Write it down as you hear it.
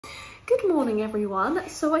Good morning everyone.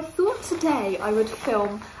 So I thought today I would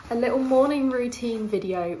film a little morning routine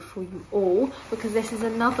video for you all because this is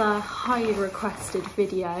another highly requested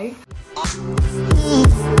video.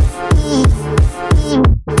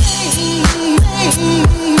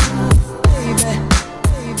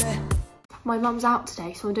 My mum's out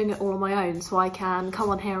today, so I'm doing it all on my own, so I can come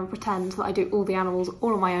on here and pretend that I do all the animals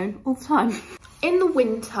all on my own all the time. In the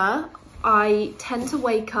winter, I tend to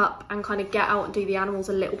wake up and kind of get out and do the animals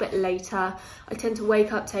a little bit later. I tend to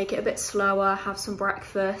wake up, take it a bit slower, have some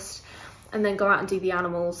breakfast, and then go out and do the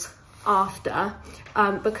animals after,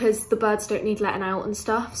 because the birds don't need letting out and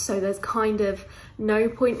stuff, so there's kind of no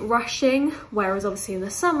point rushing, whereas obviously in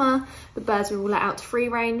the summer, the birds are all let out to free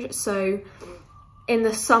range. So in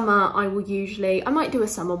the summer, I might do a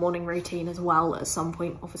summer morning routine as well at some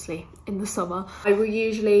point, obviously, in the summer. I will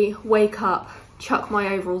usually wake up, chuck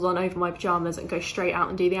my overalls on over my pyjamas and go straight out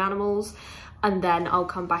and do the animals, and then I'll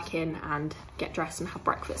come back in and get dressed and have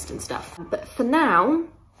breakfast and stuff. But for now,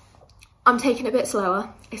 I'm taking it a bit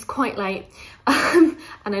slower. It's quite late and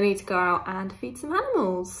I need to go out and feed some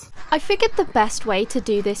animals. I figured the best way to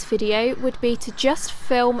do this video would be to just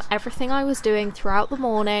film everything I was doing throughout the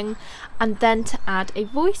morning and then to add a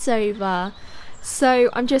voiceover. So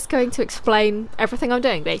I'm just going to explain everything I'm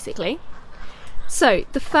doing basically. So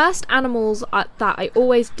the first animals that I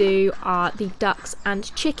always do are the ducks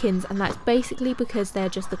and chickens, and that's basically because they're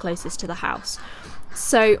just the closest to the house.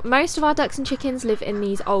 So most of our ducks and chickens live in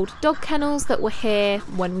these old dog kennels that were here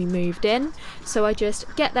when we moved in. So I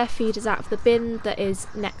just get their feeders out of the bin that is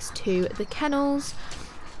next to the kennels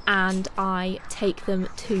and I take them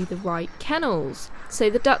to the right kennels. So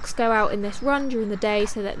the ducks go out in this run during the day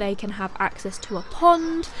so that they can have access to a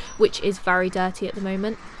pond, which is very dirty at the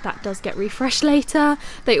moment. That does get refreshed later.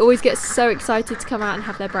 They always get so excited to come out and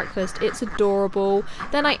have their breakfast. It's adorable.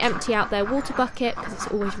 Then I empty out their water bucket because it's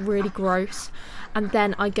always really gross. And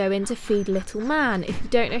then I go in to feed Little Man. If you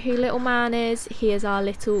don't know who Little Man is, he is our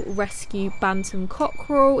little rescue bantam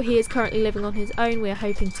cockerel. He is currently living on his own. We are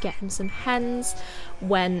hoping to get him some hens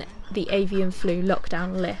when the avian flu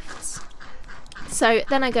lockdown lifts. So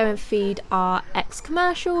then I go and feed our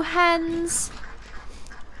ex-commercial hens.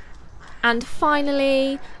 And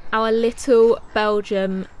finally, our little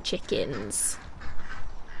Belgium chickens.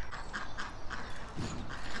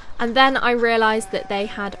 And then I realised that they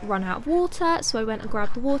had run out of water, so I went and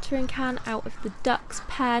grabbed the watering can out of the duck's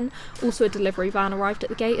pen. Also a delivery van arrived at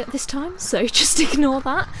the gate at this time, so just ignore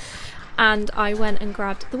that. And I went and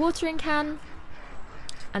grabbed the watering can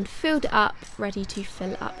and filled it up, ready to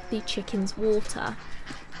fill up the chicken's water.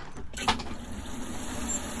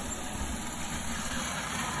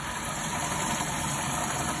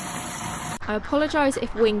 I apologise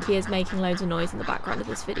if Winky is making loads of noise in the background of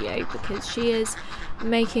this video because she is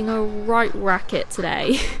making a right racket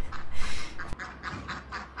today.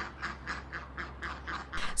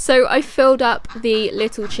 So I filled up the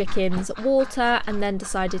little chicken's water and then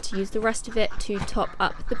decided to use the rest of it to top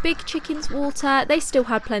up the big chicken's water. They still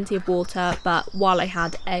had plenty of water, but while I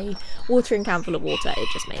had a watering can full of water, it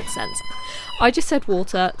just made sense. I just said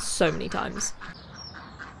water so many times.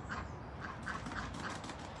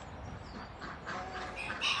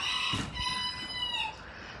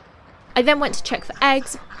 I then went to check for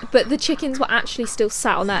eggs, but the chickens were actually still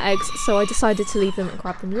sat on their eggs, so I decided to leave them and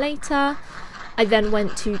grab them later. I then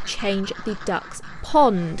went to change the duck's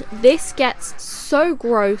pond. This gets so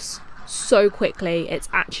gross so quickly, it's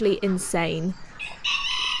actually insane.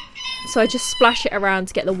 So I just splash it around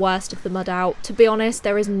to get the worst of the mud out. To be honest,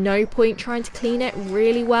 there is no point trying to clean it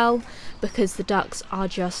really well because the ducks are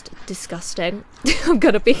just disgusting. I'm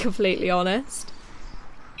gonna be completely honest.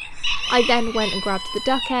 I then went and grabbed the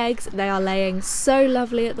duck eggs. They are laying so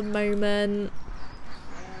lovely at the moment.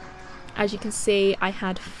 As you can see, I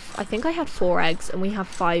think I had 4 eggs and we have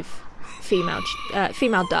 5 female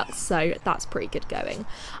ducks, so that's pretty good going.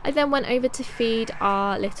 I then went over to feed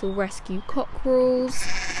our little rescue cockerels.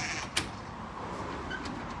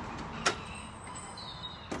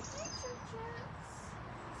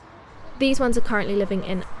 These ones are currently living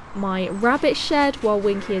in my rabbit shed while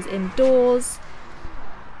Winky is indoors.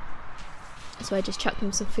 So I just chuck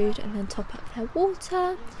them some food and then top up their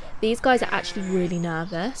water. These guys are actually really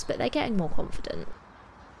nervous, but they're getting more confident.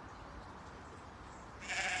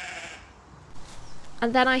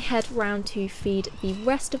 And then I head round to feed the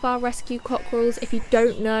rest of our rescue cockerels. If you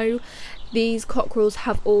don't know, these cockerels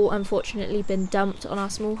have all unfortunately been dumped on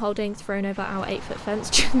our small holdings, thrown over our 8-foot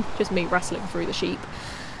fence, just me wrestling through the sheep.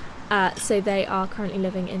 So they are currently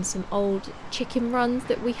living in some old chicken runs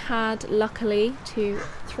that we had, luckily, to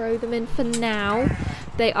throw them in for now.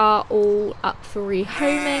 They are all up for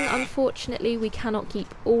rehoming. Unfortunately, we cannot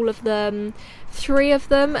keep all of them. 3 of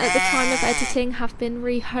them at the time of editing have been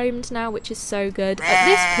rehomed now, which is so good. At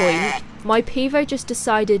this point, my Pivo just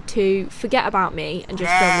decided to forget about me and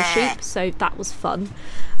just film the sheep, so that was fun.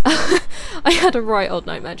 I had a right old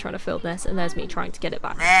nightmare trying to film this, and there's me trying to get it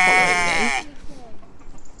back following me.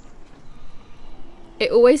 It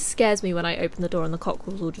always scares me when I open the door and the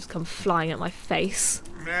cockerels will just come flying at my face.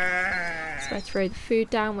 So I throw the food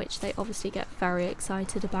down, which they obviously get very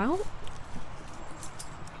excited about.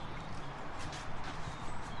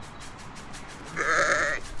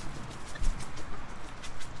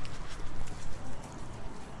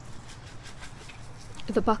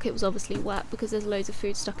 The bucket was obviously wet because there's loads of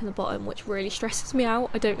food stuck in the bottom, which really stresses me out.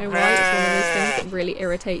 I don't know why. It's one of those things that really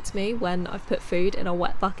irritates me when I've put food in a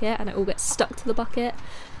wet bucket and it all gets stuck to the bucket.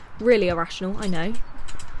 Really irrational, I know.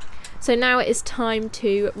 So now it is time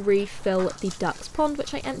to refill the ducks pond,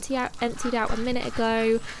 which I emptied out a minute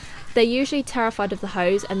ago. They're usually terrified of the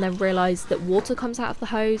hose and then realise that water comes out of the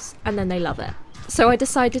hose, and then they love it. So I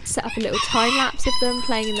decided to set up a little time lapse of them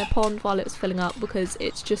playing in the pond while it was filling up because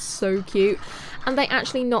it's just so cute. And they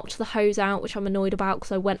actually knocked the hose out, which I'm annoyed about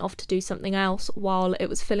because I went off to do something else while it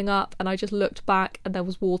was filling up and I just looked back and there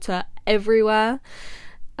was water everywhere.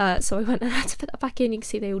 So I went and had to put that back in. You can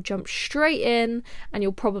see they all jumped straight in, and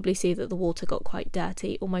you'll probably see that the water got quite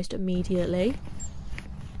dirty almost immediately.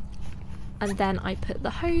 And then I put the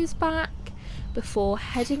hose back before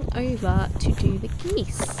heading over to do the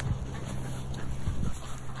geese.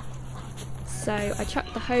 So I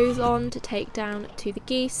chucked the hose on to take down to the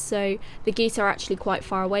geese. So the geese are actually quite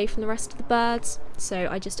far away from the rest of the birds. So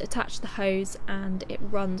I just attached the hose and it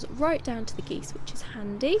runs right down to the geese, which is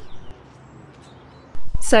handy.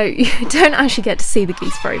 So you don't actually get to see the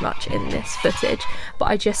geese very much in this footage, but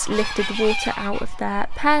I just lifted the water out of their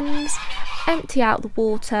pens, empty out the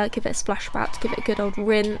water, give it a splash about to give it a good old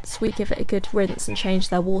rinse. We give it a good rinse and change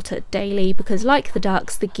their water daily because, like the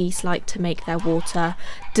ducks, the geese like to make their water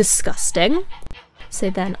disgusting.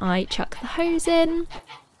 So then I chuck the hose in.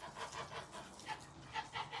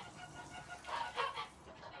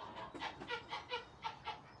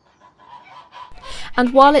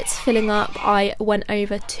 And while it's filling up, I went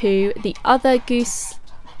over to the other goose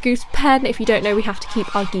pen. If you don't know, we have to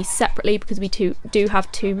keep our geese separately because we do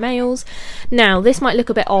have 2 males. Now, this might look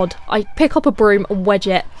a bit odd. I pick up a broom and wedge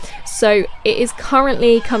it. So it is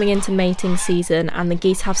currently coming into mating season and the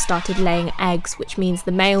geese have started laying eggs, which means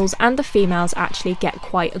the males and the females actually get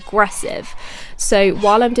quite aggressive. So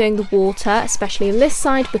while I'm doing the water, especially on this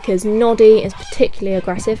side, because Noddy is particularly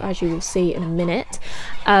aggressive, as you will see in a minute,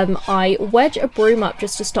 I wedge a broom up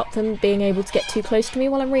just to stop them being able to get too close to me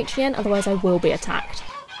while I'm reaching in, otherwise I will be attacked.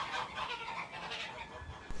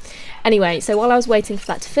 Anyway, so while I was waiting for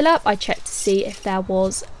that to fill up, I checked to see if there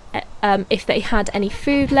was, if they had any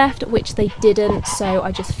food left, which they didn't. So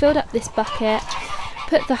I just filled up this bucket,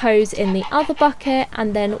 put the hose in the other bucket,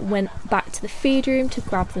 and then went back to the feed room to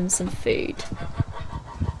grab them some food.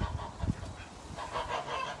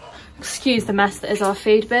 Excuse the mess that is our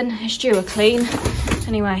feed bin. It's due a clean.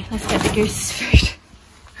 Anyway, let's get the goose's food.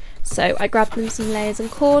 So I grabbed them some layers and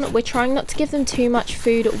corn. We're trying not to give them too much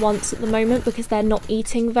food at once at the moment because they're not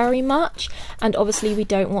eating very much, and obviously we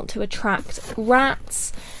don't want to attract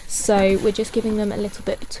rats, so we're just giving them a little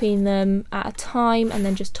bit between them at a time and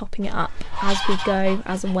then just topping it up as we go,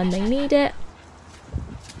 as and when they need it.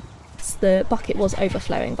 The bucket was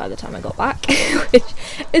overflowing by the time I got back, which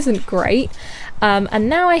isn't great. And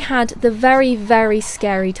now I had the very, very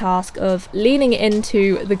scary task of leaning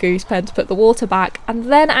into the goose pen to put the water back and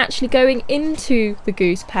then actually going into the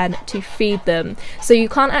goose pen to feed them. So you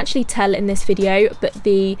can't actually tell in this video, but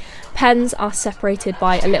the pens are separated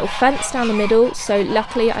by a little fence down the middle. So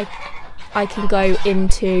luckily I can go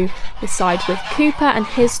into the side with Cooper and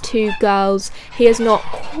his 2 girls. He is not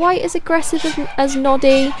quite as aggressive as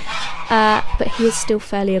Noddy, but he is still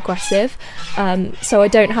fairly aggressive. So I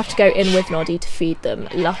don't have to go in with Noddy to feed them,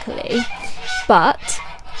 luckily. But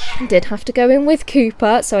I did have to go in with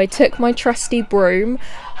Cooper, so I took my trusty broom.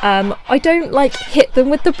 I don't like hit them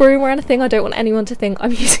with the broom or anything. I don't want anyone to think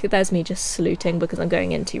I'm using it. There's me just saluting because I'm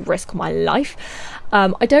going in to risk my life.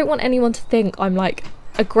 I don't want anyone to think I'm like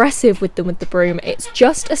aggressive with them with the broom. It's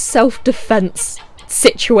just a self-defense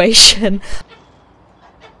situation.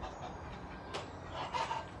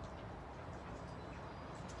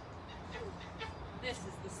 This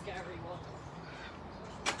is the scary one.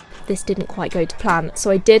 This didn't quite go to plan,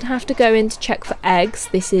 so I did have to go in to check for eggs.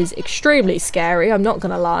 This is extremely scary, I'm not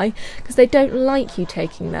gonna lie, because they don't like you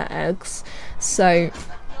taking their eggs. So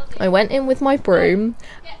I went in with my broom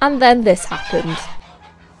and then this happened.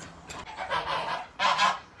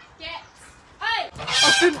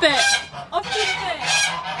 been bit. I've been bit.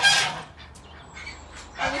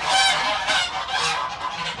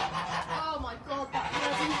 Oh my god, that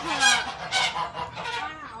bloody hurt.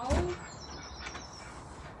 Ow.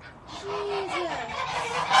 Jesus.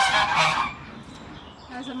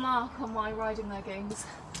 There's a mark on my riding leggings.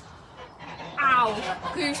 Ow.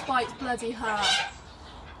 Goose bites bloody hurt.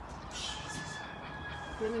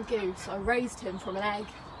 Blooming goose. I raised him from an egg.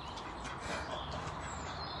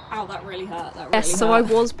 Ow, that really hurt. That really hurt. So I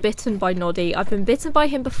was bitten by Noddy. I've been bitten by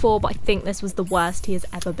him before, but I think this was the worst he has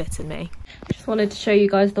ever bitten me. Just wanted to show you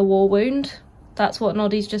guys the war wound. That's what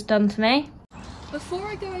Noddy's just done to me. Before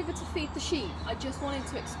I go over to feed the sheep, I just wanted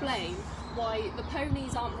to explain why the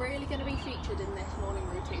ponies aren't really going to be featured in this morning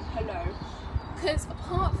routine. Hello. Because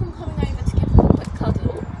apart from coming over to give them a quick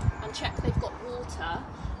cuddle and check they've got water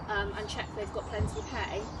and check they've got plenty of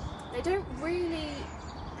hay, we don't really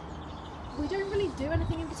do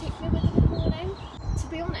anything in particular with them in the morning. To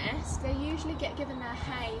be honest, they usually get given their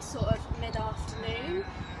hay sort of mid-afternoon,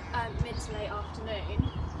 mid to late afternoon,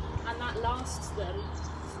 and that lasts them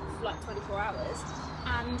like 24 hours.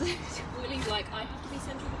 And Willie's like, I have to be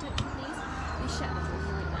central attention, please shut up for a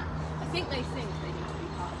minute. I think they think they need to be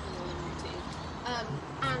part of the morning routine.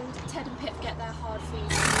 And Ted and Pip get their hard feed in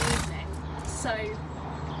the evening, so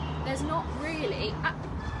there's not really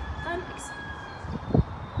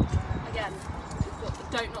again,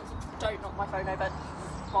 don't knock my phone over,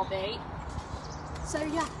 Bobby. So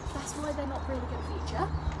yeah, that's why they're not really going to feature,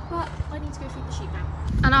 but I need to go feed the sheep now.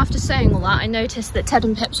 And after saying all that, I noticed that Ted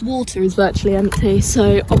and Pip's water is virtually empty,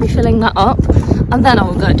 so I'll be filling that up and then I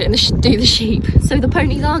will go and do the sheep. So the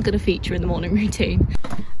ponies are going to feature in the morning routine.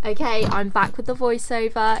 Okay, I'm back with the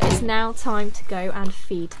voiceover. It's now time to go and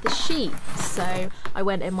feed the sheep. So I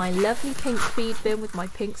went in my lovely pink feed bin with my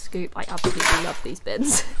pink scoop. I absolutely love these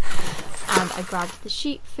bins. And I grabbed the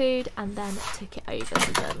sheep food and then took it over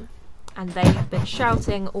to them. And they have been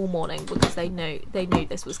shouting all morning because they knew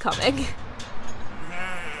this was coming.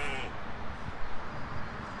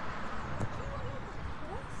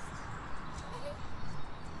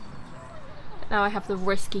 Now I have the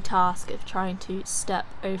risky task of trying to step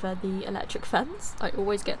over the electric fence. I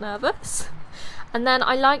always get nervous. And then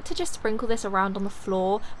I like to just sprinkle this around on the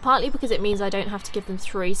floor, partly because it means I don't have to give them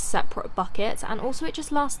 3 separate buckets, and also it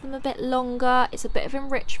just lasts them a bit longer. It's a bit of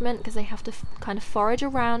enrichment because they have to kind of forage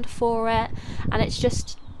around for it, and it's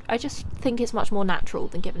just, I just think it's much more natural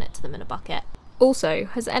than giving it to them in a bucket. Also,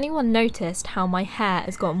 has anyone noticed how my hair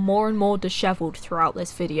has got more and more dishevelled throughout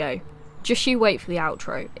this video? Just you wait for the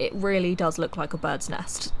outro, it really does look like a bird's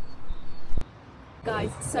nest.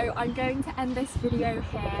 Guys, so I'm going to end this video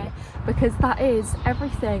here because that is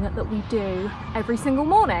everything that we do every single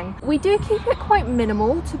morning. We do keep it quite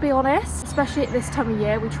minimal, to be honest, especially at this time of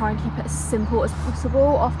year. We try and keep it as simple as possible.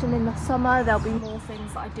 Often in the summer there'll be more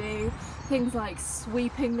things that I do, things like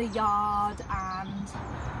sweeping the yard, and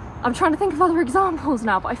I'm trying to think of other examples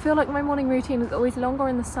now, but I feel like my morning routine is always longer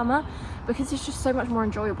in the summer because it's just so much more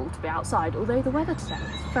enjoyable to be outside, although the weather today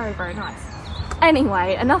is very, very nice.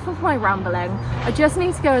 Anyway, enough of my rambling. I just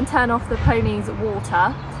need to go and turn off the ponies'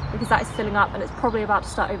 water because that is filling up and it's probably about to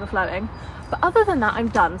start overflowing. But other than that, I'm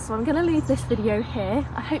done, so I'm going to leave this video here.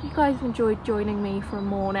 I hope you guys enjoyed joining me for a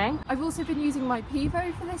morning. I've also been using my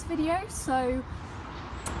Pivo for this video, so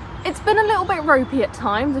it's been a little bit ropey at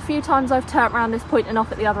times. A few times I've turned around this point and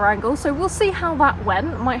off at the other angle, so we'll see how that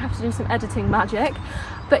went. Might have to do some editing magic.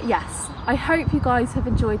 But yes, I hope you guys have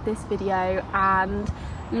enjoyed this video and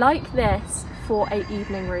like this for an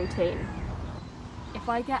evening routine. If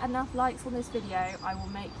I get enough likes on this video, I will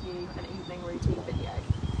make you an evening routine video.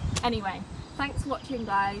 Anyway, thanks for watching,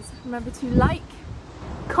 guys. Remember to like,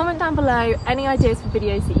 comment down below any ideas for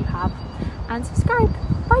videos that you have, and subscribe.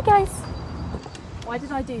 Bye guys. Why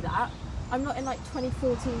did I do that? I'm not in like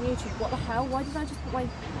 2014 YouTube. What the hell? Why did I just put my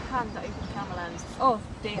hand over the camera lens? Oh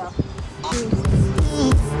dear.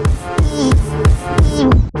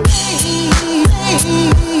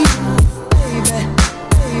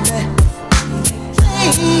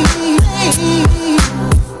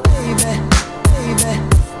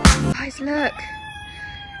 Guys, look.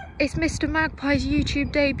 It's Mr. Magpie's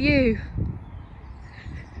YouTube debut.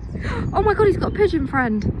 Oh my god, he's got a pigeon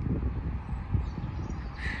friend.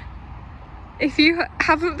 If you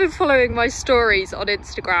haven't been following my stories on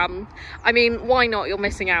Instagram, I mean, why not? You're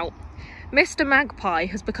missing out. Mr. Magpie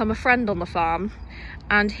has become a friend on the farm,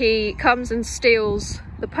 and he comes and steals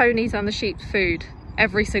the ponies and the sheep's food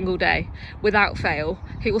every single day without fail.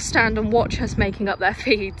 He will stand and watch us making up their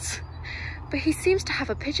feeds. But he seems to have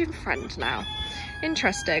a pigeon friend now.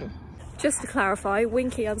 Interesting. Just to clarify,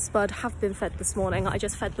 Winky and Spud have been fed this morning. I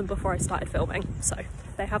just fed them before I started filming, so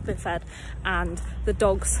they have been fed, and the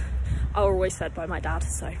dogs are always fed by my dad,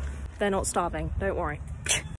 so they're not starving, don't worry.